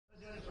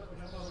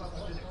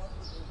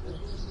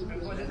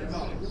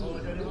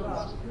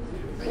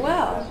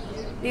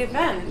the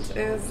event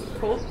is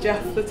called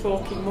Jeff the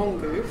Talking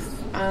Mongoose,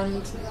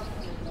 and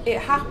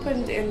it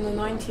happened in the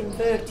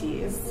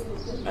 1930s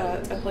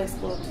at a place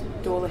called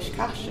Dawlish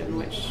Cashen,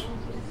 which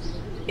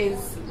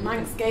is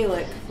Manx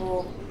Gaelic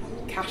for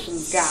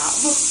Cashen's Gap.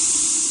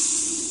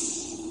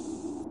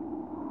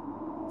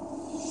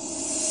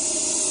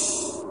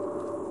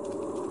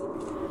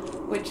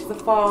 Which is a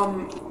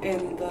farm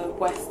in the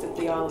west of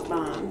the Isle of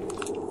Man.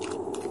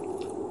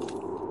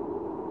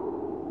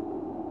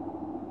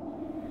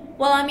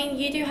 Well, I mean,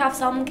 you do have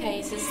some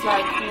cases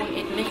like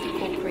haunted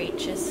mythical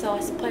creatures, so I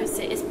suppose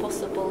it is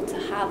possible to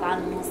have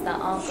animals that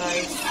are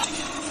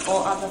ghosts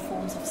or other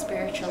forms of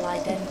spiritual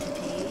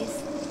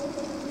identities.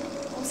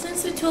 Well,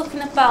 since we're talking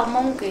about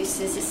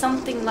mongooses, it's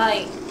something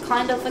like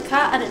kind of a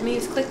cat and it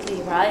moves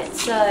quickly, right?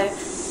 So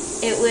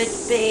it would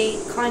be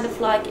kind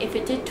of like if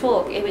it did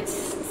talk, it would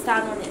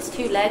stand on its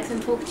two legs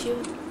and talk to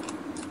you.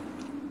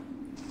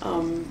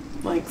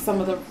 Like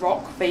some of the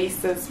rock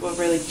faces were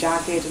really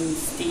jagged and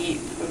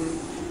steep, and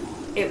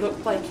it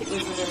looked like it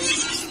was a really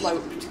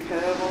sloped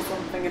curve or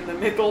something in the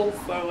middle,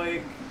 so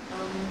like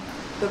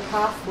the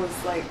path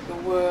was like the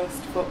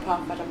worst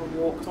footpath I'd ever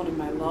walked on in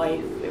my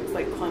life. It was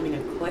like climbing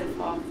a cliff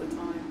half the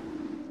time.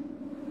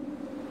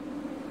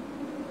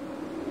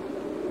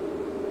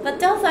 That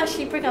does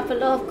actually bring up a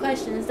lot of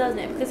questions, doesn't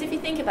it? Because if you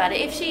think about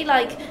it, if she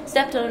like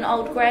stepped on an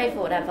old grave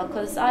or whatever,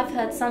 because I've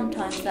heard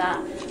sometimes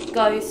that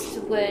ghosts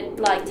would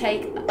like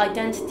take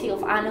identity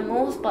of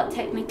animals, but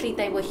technically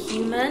they were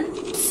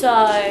human.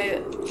 So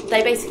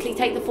they basically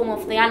take the form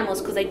of the animals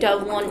because they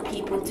don't want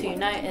people to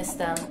notice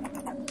them.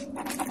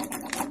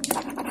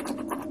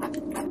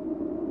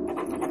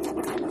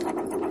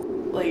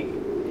 Like,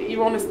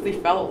 you honestly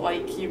felt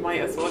like you might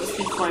as well just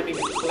be climbing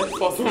a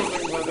cliff or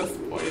something by this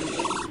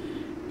point.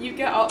 You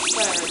get up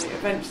there and it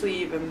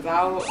eventually evens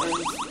out, and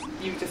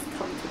you just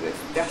come to this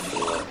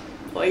desolate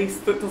place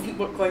that doesn't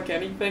look like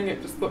anything.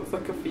 It just looks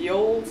like a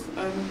field,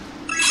 and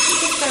you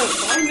just don't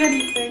find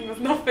anything. There's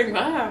nothing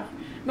there.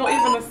 Not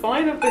even a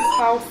sign of this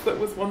house that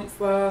was once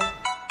there.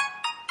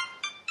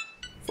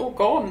 It's all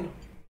gone.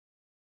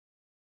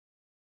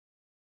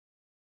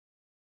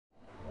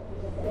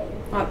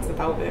 That's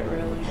about it,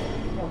 really.